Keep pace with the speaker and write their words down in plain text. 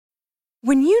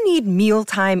When you need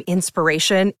mealtime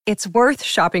inspiration, it's worth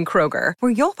shopping Kroger,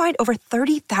 where you'll find over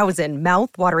 30,000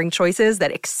 mouth-watering choices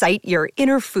that excite your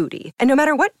inner foodie. And no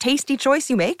matter what tasty choice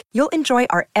you make, you'll enjoy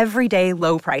our everyday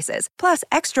low prices, plus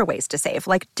extra ways to save,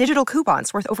 like digital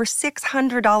coupons worth over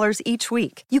 $600 each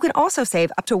week. You can also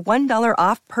save up to $1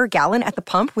 off per gallon at the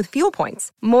pump with fuel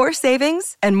points. More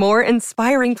savings and more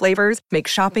inspiring flavors make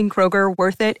shopping Kroger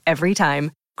worth it every time.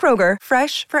 Kroger,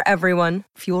 fresh for everyone.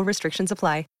 Fuel restrictions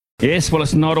apply. Yes, well,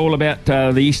 it's not all about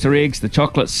the Easter eggs, the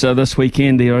chocolates this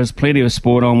weekend. There is plenty of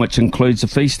sport on, which includes a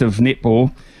feast of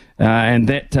netball, and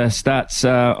that starts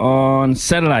on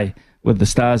Saturday with the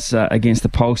Stars against the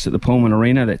Pulse at the Pullman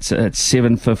Arena. That's at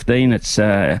 7:15. It's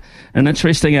an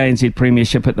interesting ANZ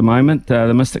Premiership at the moment.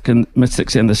 The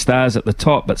Mystics and the Stars at the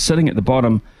top, but sitting at the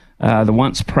bottom, the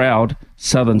once proud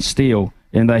Southern Steel,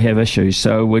 and they have issues.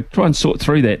 So we'll try and sort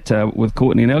through that with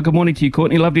Courtney now. Good morning to you,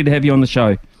 Courtney. Lovely to have you on the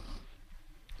show.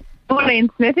 Good morning,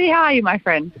 Smithy. How are you, my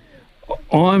friend?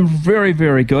 I'm very,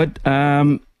 very good,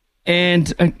 and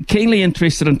keenly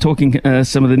interested in talking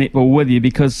some of the netball with you,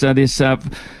 because there's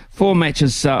 4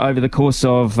 matches over the course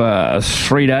of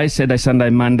 3 days, Saturday, Sunday,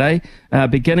 Monday,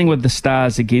 beginning with the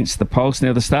Stars against the Pulse.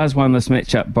 Now, the Stars won this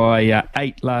matchup by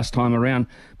 8 last time around,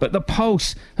 but the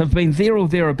Pulse have been there or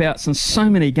thereabouts in so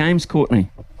many games, Courtney.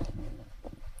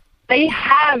 They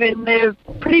have, and they're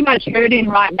pretty much hurting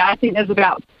right now. I think there's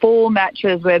about 4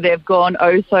 matches where they've gone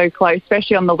oh so close,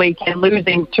 especially on the weekend,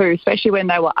 losing 2, especially when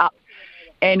they were up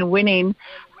and winning.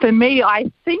 For me, I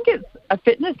think it's a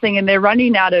fitness thing, and they're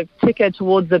running out of ticker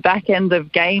towards the back end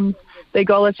of games. Their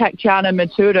goal attack, Tiana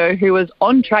Maturo, who was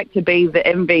on track to be the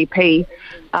MVP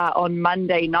on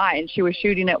Monday night, and she was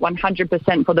shooting at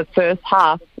 100% for the first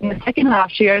half. In the second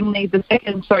half,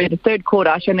 the third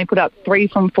quarter, she only put up 3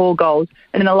 from 4 goals.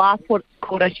 And in the last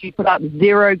quarter, she put up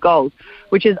 0 goals,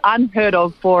 which is unheard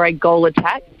of for a goal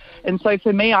attack. And so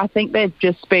for me, I think they've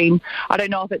just been, I don't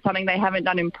know if it's something they haven't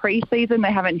done in pre-season.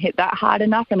 They haven't hit that hard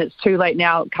enough, and it's too late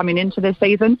now coming into the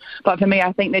season. But for me,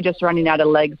 I think they're just running out of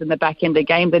legs in the back end of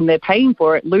games, and they're paying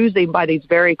for it, losing by these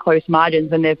very close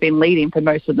margins, and they've been leading for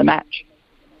most of the match.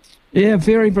 Yeah,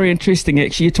 very, very interesting,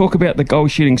 actually. You talk about the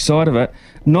goal-shooting side of it.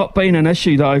 Not being an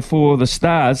issue, though, for the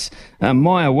Stars.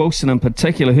 Maya Wilson in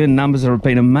particular, her numbers have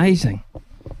been amazing.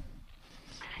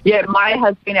 Yeah, Maya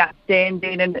has been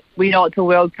outstanding, and we know it's a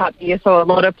World Cup year, so a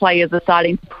lot of players are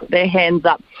starting to put their hands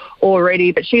up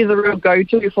already. But she's a real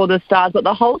go-to for the Stars. But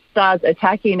the whole Stars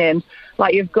attacking end,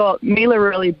 like you've got Mila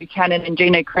Riley Buchanan and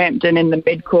Gina Crampton in the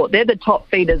midcourt. They're the top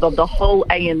feeders of the whole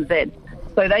ANZ.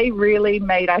 So they really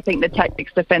made, I think, the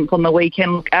tactics defence on the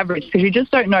weekend look average, because you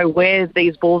just don't know where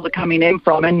these balls are coming in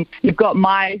from. And you've got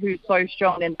Maya, who's so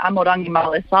strong, and Amorangi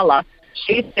Malesala.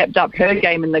 She stepped up her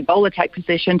game in the goal attack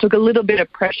position, took a little bit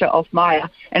of pressure off Maya,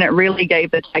 and it really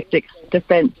gave the tactics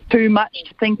defence too much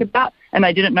to think about, and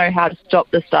they didn't know how to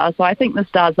stop the Stars. So I think the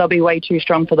Stars, they'll be way too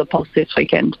strong for the Pulse this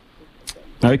weekend.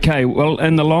 Okay, well,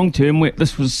 in the long term,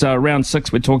 this was round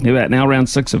 6 we're talking about now, round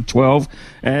 6 of 12.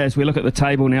 As we look at the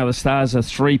table now, the Stars are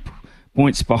 3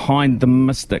 points behind the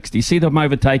Mystics. Do you see them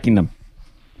overtaking them?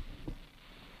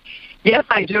 Yes,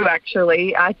 I do,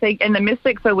 actually. I think, and the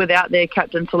Mystics are without their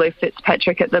captain, Sulu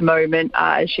Fitzpatrick, at the moment.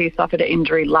 She suffered an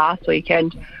injury last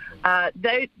weekend.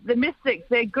 The Mystics,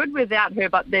 they're good without her,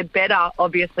 but they're better,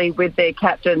 obviously, with their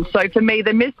captain. So for me,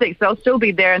 the Mystics, they'll still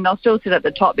be there and they'll still sit at the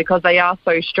top because they are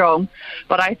so strong.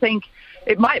 But I think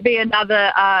it might be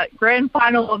another grand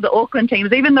final of the Auckland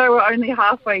teams, even though we're only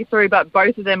halfway through, but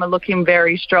both of them are looking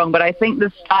very strong. But I think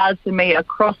the Stars, to me,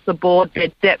 across the board, their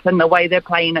depth and the way they're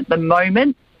playing at the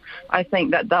moment, I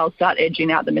think that they'll start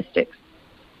edging out the Mystics.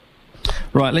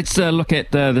 Right, let's look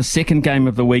at the second game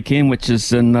of the weekend, which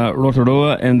is in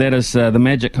Rotorua, and that is the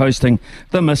Magic hosting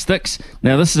the Mystics.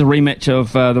 Now, this is a rematch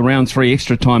of the round 3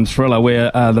 extra time thriller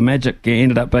where the Magic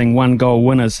ended up being 1-goal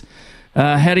winners.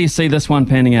 How do you see this one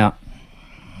panning out?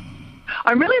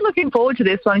 I'm really looking forward to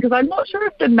this one, because I'm not sure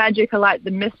if the Magic are like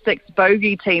the Mystics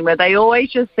bogey team, where they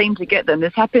always just seem to get them.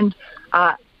 This happened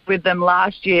with them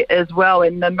last year as well,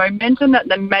 and the momentum that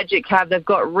the Magic have, they've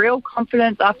got real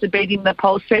confidence after beating the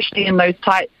Pulse, especially in those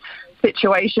tight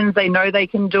situations. They know they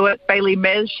can do it. Bailey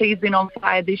Mez, she's been on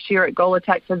fire this year at goal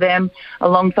attack for them,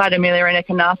 alongside Amelia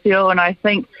Encarnacio, and I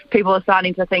think people are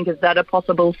starting to think, is that a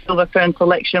possible Silver Fern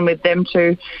selection with them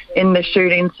two in the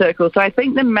shooting circle? So I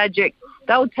think the Magic,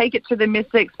 they'll take it to the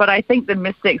Mystics, but I think the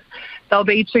Mystics, they'll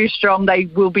be too strong. They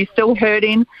will be still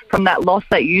hurting from that loss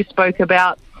that you spoke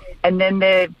about. And then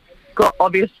they've got,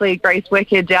 obviously, Grace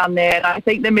Wecker down there. And I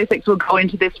think the Mystics will go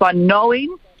into this one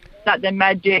knowing that the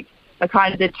Magic are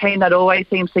kind of the team that always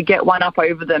seems to get one up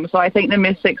over them. So I think the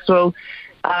Mystics will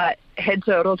head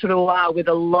to Rotorua with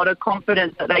a lot of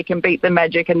confidence that they can beat the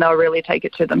Magic and they'll really take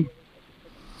it to them.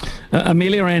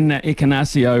 Amelia-Ann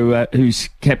Ekanasio, who's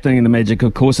captaining the Magic,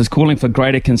 of course, is calling for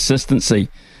greater consistency.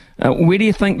 Where do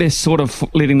you think they're sort of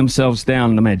letting themselves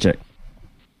down, the Magic?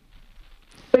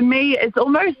 For me, it's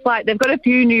almost like they've got a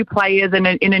few new players in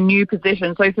a new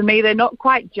position. So for me, they're not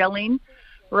quite gelling,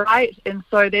 right? And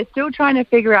so they're still trying to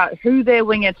figure out who their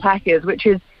wing attack is, which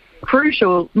is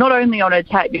crucial, not only on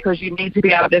attack, because you need to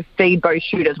be able to feed both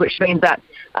shooters, which means that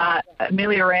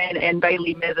Amelia-Ann and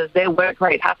Bailey Measures, their work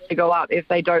rate has to go up if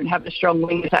they don't have a strong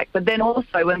wing attack. But then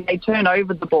also when they turn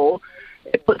over the ball,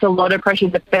 it puts a lot of pressure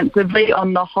defensively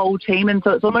on the whole team. And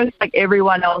so it's almost like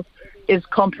everyone else is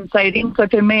compensating. So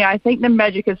for me, I think the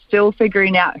Magic is still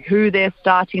figuring out who their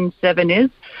starting seven is.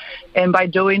 And by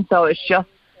doing so, it's just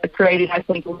creating, I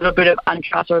think, a little bit of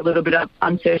untrust or a little bit of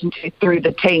uncertainty through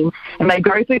the team. And they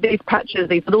go through these patches,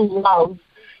 these little lulls,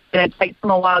 and it takes them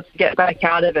a while to get back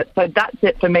out of it. So that's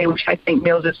it for me, which I think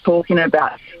Mills is talking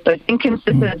about. Those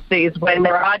inconsistencies when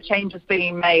there are changes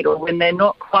being made or when they're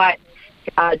not quite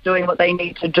doing what they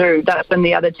need to do, that's when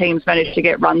the other teams manage to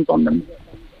get runs on them.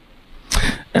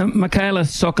 Michaela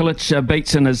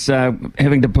Sokolic-Beatson is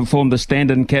having to perform the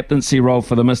stand-in captaincy role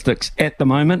for the Mystics at the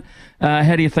moment.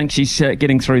 How do you think she's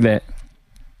getting through that?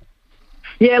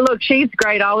 Yeah, look, she's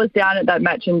great. I was down at that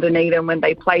match in Dunedin when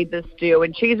they played this deal,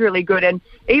 and she's really good. And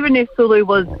even if Sulu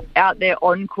was out there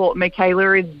on court,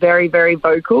 Michaela is very, very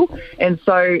vocal. And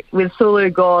so with Sulu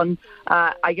gone,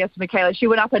 I guess Michaela, she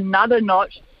went up another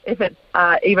notch, if it's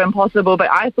even possible.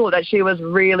 But I thought that she was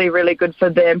really, really good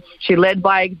for them. She led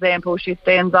by example. She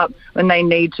stands up when they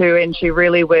need to, and she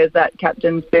really wears that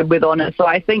captain's bib with honour. So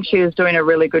I think she is doing a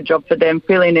really good job for them,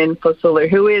 filling in for Sulu,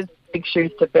 who is big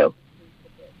shoes to fill.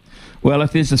 Well,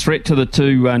 if there's a threat to the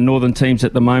two northern teams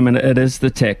at the moment, it is the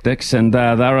Tactics, and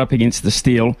they're up against the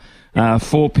Steel.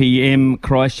 4 p.m.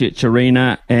 Christchurch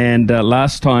Arena, and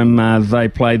last time they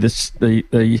played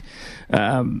the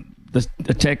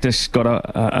Tactics got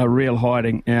a real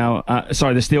hiding now.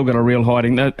 The Steel got a real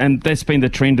hiding, and that's been the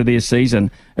trend of their season.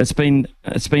 It's been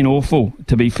awful,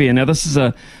 to be fair. Now this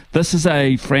is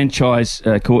a franchise,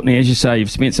 Courtney, as you say. You've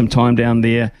spent some time down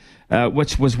there,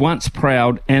 which was once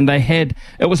proud, and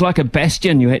it was like a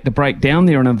bastion you had to break down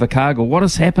there in Invercargill. What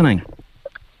is happening?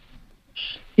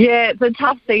 Yeah, it's a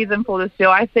tough season for the Steel.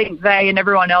 I think they and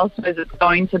everyone else knows it's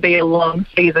going to be a long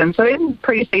season. So in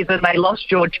pre-season, they lost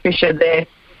George Fisher, their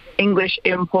English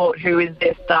import, who is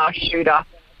their star shooter.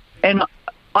 And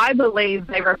I believe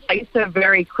they replaced her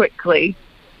very quickly.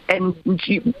 And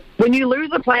when you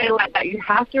lose a player like that, you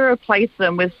have to replace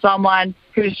them with someone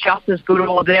who's just as good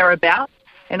or thereabouts.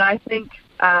 And I think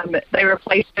they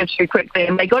replaced her too quickly.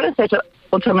 And they got to set up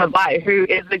Otomabai, who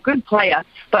is a good player.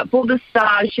 But for the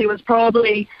Stars, she was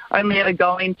probably only ever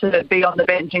going to be on the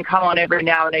bench and come on every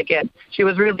now and again. She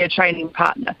was really a training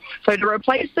partner. So to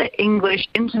replace the English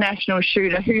international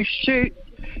shooter who shoots,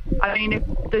 I mean, if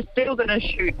they're still going to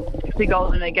shoot 60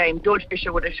 goals in a game, George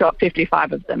Fisher would have shot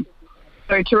 55 of them.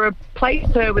 So to replace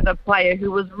her with a player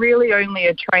who was really only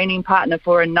a training partner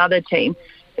for another team,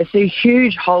 it's a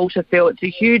huge hole to fill. It's a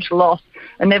huge loss.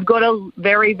 And they've got a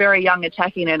very, very young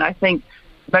attacking end. I think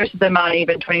most of them aren't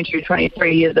even 22,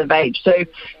 23 years of age. So,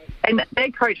 and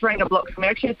their coach rang a block for me. I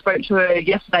actually spoke to her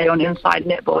yesterday on Inside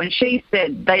Netball, and she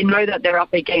said they know that they're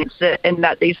up against it and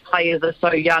that these players are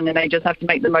so young and they just have to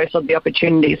make the most of the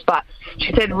opportunities. But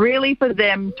she said really for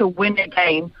them to win a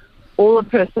game, all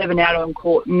of her 7 out on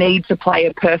court need to play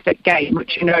a perfect game,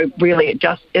 which, really it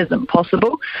just isn't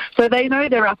possible. So they know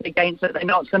they're up against it. They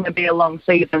know it's going to be a long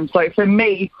season. So for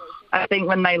me, I think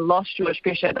when they lost George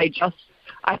Fisher,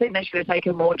 I think they should have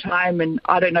taken more time, and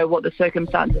I don't know what the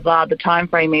circumstances are, the time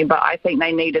framing, but I think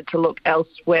they needed to look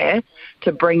elsewhere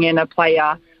to bring in a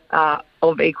player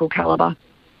of equal calibre.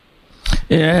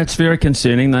 Yeah, it's very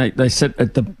concerning. They sit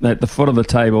at the foot of the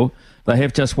table. They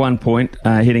have just 1 point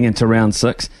heading into round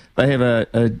 6. They have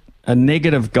a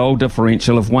negative goal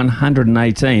differential of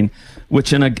 118,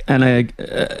 which in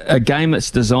a game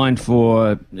that's designed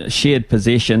for shared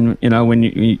possession, when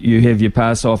you have your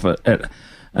pass off at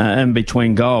in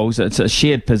between goals, it's a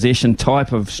shared possession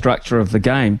type of structure of the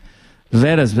game.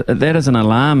 That is an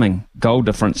alarming goal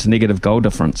difference, negative goal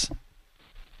difference.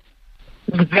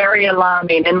 It's very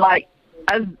alarming, and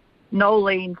as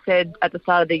Nolene said at the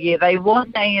start of the year, they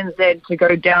want ANZ to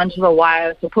go down to the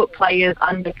wire, to put players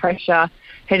under pressure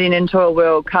heading into a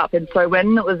World Cup. And so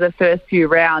when it was the first few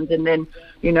rounds, and then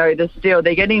the Steel,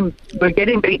 we're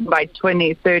getting beaten by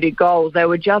 20, 30 goals. They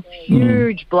were just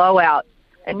huge blowouts.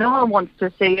 And no one wants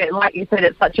to see it. Like you said,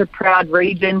 it's such a proud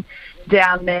region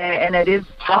down there, and it is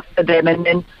tough for them. And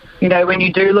then you know, when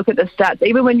you do look at the stats,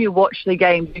 even when you watch the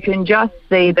game, you can just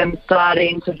see them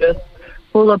starting to just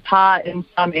pull apart in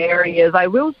some areas. I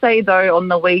will say, though, on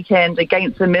the weekend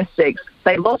against the Mystics,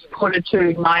 they lost quarter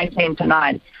 2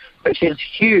 19-9, which is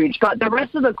huge. But the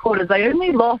rest of the quarters, they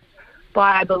only lost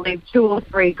by, I believe, 2 or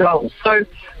 3 goals. So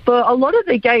for a lot of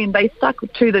the game, they stuck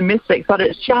to the Mystics, but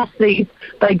it's just they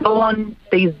go on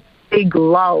these big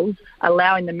lulls,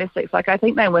 allowing the Mystics. Like, I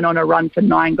think they went on a run for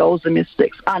 9 goals, the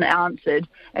Mystics, unanswered,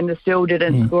 and they still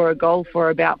didn't score a goal for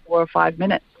about 4 or 5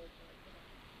 minutes.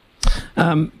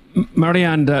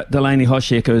 Marianne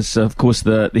Delaney-Hoshek is, of course,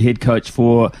 the head coach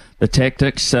for the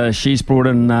Tactics. She's brought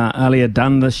in Alia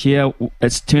Dunn this year.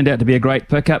 It's turned out to be a great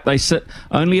pickup. They sit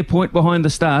only a point behind the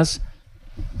Stars.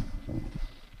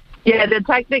 Yeah, the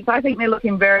Tactics, I think they're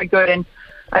looking very good. And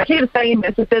I keep saying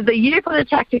this, if there's a year for the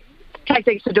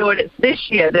Tactics to do it, it's this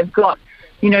year. They've got,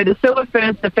 you know, the Silver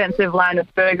Ferns defensive line of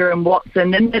Berger and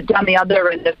Watson. Then down the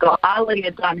other end, they've got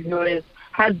Alia Dunn, who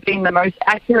has been the most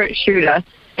accurate shooter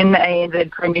in the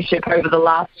ANZ Premiership over the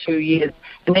last 2 years.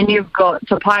 And then you've got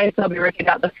Tairi Rickett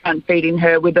out the front feeding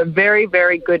her with a very,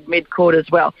 very good mid-court as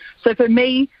well. So for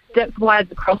me, depth-wise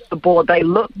across the board, they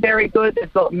look very good.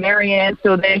 They've got Marianne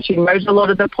still there. She knows a lot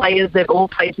of the players. They've all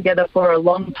played together for a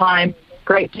long time.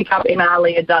 Great pick-up in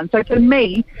Alia Dunn. So for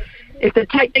me, if the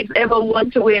Tactics ever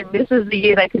want to win, this is the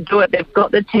year they could do it. They've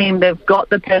got the team. They've got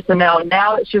the personnel.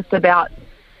 Now it's just about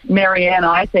Marianne,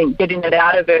 I think, getting it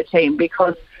out of her team,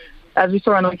 because as we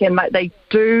saw on the weekend,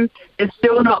 they're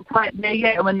still not quite there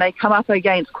yet. And when they come up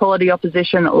against quality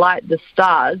opposition like the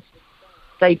Stars,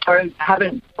 they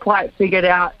haven't quite figured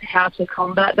out how to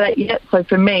combat that yet. So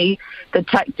for me, the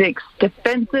Tactics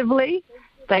defensively,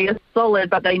 they are solid,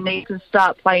 but they need to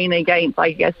start playing against,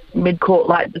 I guess, mid-court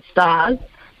like the Stars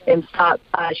and start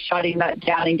shutting that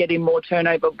down and getting more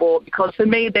turnover ball. Because for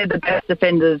me, they're the best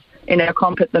defenders in our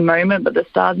comp at the moment, but the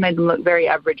Stars made them look very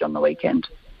average on the weekend.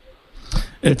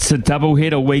 It's a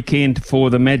double-header weekend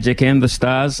for the Magic and the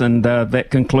Stars, and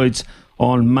that concludes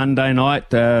on Monday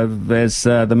night. There's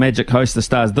the Magic host the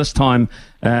Stars, this time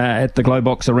at the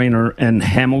Globox Arena in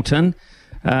Hamilton.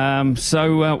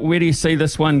 So where do you see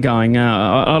this one going?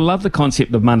 I love the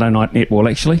concept of Monday night netball,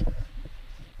 actually.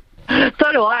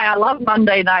 So do I. I love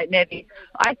Monday night netball.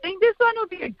 I think this one will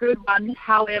be a good one.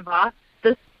 However,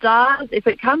 the Stars, if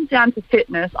it comes down to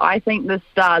fitness, I think the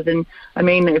Stars, and I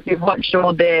mean, if you've watched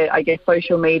all their, I guess,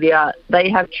 social media, they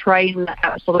have trained the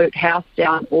absolute house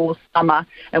down all summer.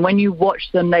 And when you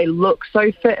watch them, they look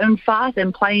so fit and fast,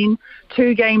 and playing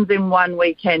 2 games in 1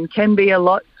 weekend can be a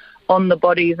lot on the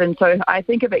bodies. And so I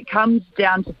think if it comes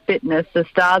down to fitness, the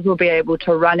Stars will be able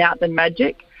to run out the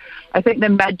Magic. I think the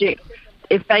Magic,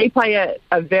 if they play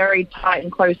a very tight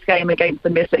and close game against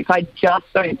the Mystics, I just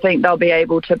don't think they'll be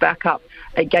able to back up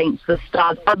against the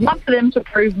Stars. I'd love for them to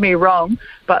prove me wrong,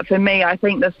 but for me, I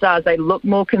think the Stars, they look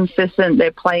more consistent.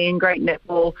 They're playing great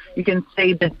netball. You can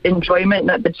see the enjoyment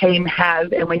that the team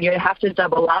have, and when you have to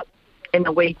double up in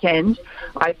the weekend,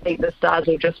 I think the Stars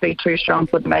will just be too strong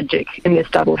for the Magic in this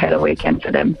double-header weekend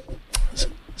for them.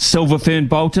 Silver Fern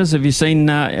Bolters, have you seen,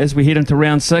 as we head into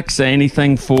round 6,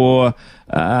 anything for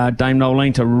Dame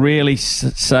Nolene to really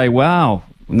say, wow,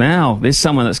 now there's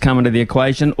someone that's come into the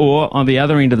equation, or on the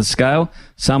other end of the scale,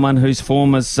 someone whose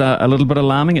form is a little bit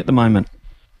alarming at the moment?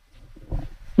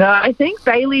 No, I think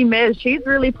Bailey Mez, she's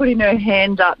really putting her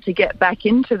hand up to get back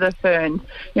into the Ferns.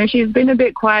 You know, she's been a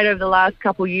bit quiet over the last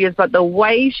couple of years, but the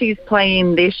way she's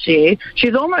playing this year,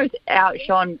 she's almost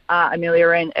outshone Amelia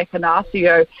and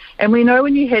Ekanasio. And we know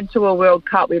when you head to a World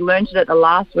Cup, we learned it at the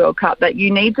last World Cup, that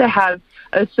you need to have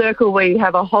a circle where you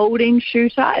have a holding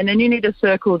shooter, and then you need a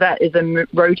circle that is a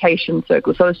rotation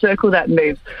circle, so a circle that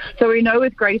moves. So we know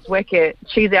with Grace Weckett,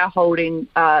 she's our holding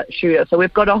shooter, so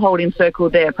we've got a holding circle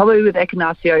there, probably with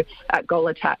Ekanasio at goal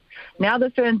attack. Now the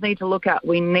Ferns need to look at,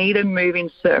 we need a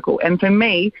moving circle. And for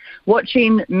me,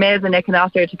 watching Mez and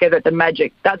Ekanasio together at the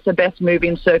Magic, that's the best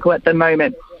moving circle at the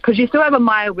moment. Because you still have a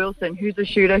Maya Wilson, who's a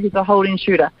shooter, who's a holding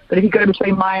shooter. But if you go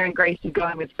between Maya and Grace, you're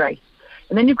going with Grace.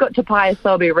 And then you've got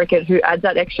Tairi Rickett, who adds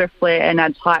that extra flair and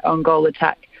adds height on goal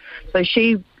attack. So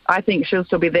I think she'll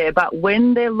still be there. But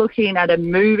when they're looking at a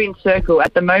moving circle,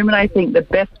 at the moment, I think the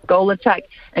best goal attack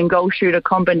and goal shooter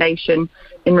combination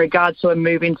in regards to a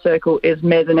moving circle is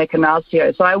Mez and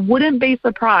Ekanasio. So I wouldn't be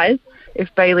surprised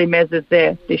if Bailey Mez is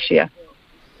there this year.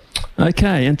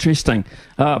 Okay, interesting.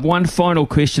 One final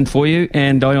question for you,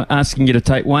 and I'm asking you to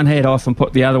take one hat off and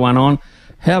put the other one on.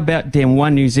 How about them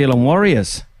One New Zealand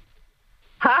Warriors?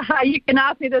 You can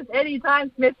ask me this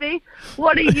anytime, Smithy.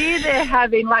 What a year they're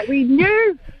having. Like, we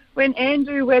knew when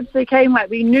Andrew Webster came,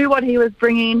 we knew what he was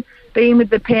bringing, being with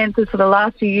the Panthers for the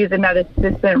last few years in that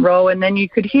assistant role. And then you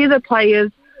could hear the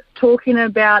players talking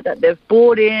about, that they've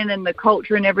bought in and the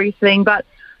culture and everything. But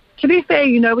to be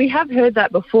fair, we have heard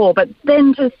that before, but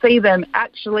then to see them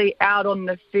actually out on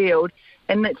the field,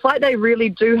 and it's like they really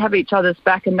do have each other's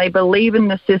back and they believe in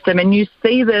the system, and you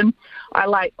see them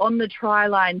on the try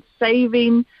line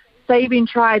saving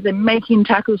tries and making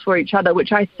tackles for each other,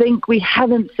 which I think we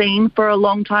haven't seen for a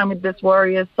long time with this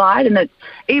Warriors side. And it's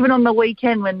even on the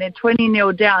weekend when they're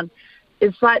 20-0 down,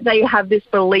 it's like they have this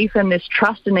belief and this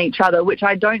trust in each other, which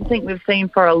I don't think we've seen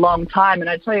for a long time. And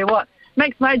I tell you what,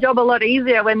 makes my job a lot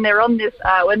easier when they're on this,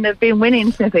 when they've been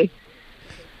winning, Smithy.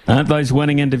 Aren't those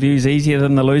winning interviews easier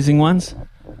than the losing ones?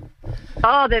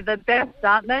 Oh, they're the best,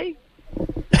 aren't they?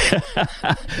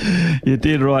 You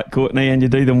did right, Courtney, and you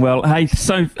do them well. Hey,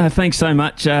 thanks so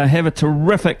much. Have a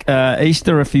terrific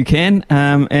Easter if you can,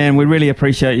 and we really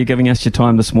appreciate you giving us your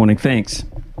time this morning. Thanks.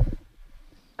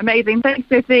 Amazing. Thanks,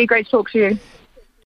 Smithy. Great to talk to you.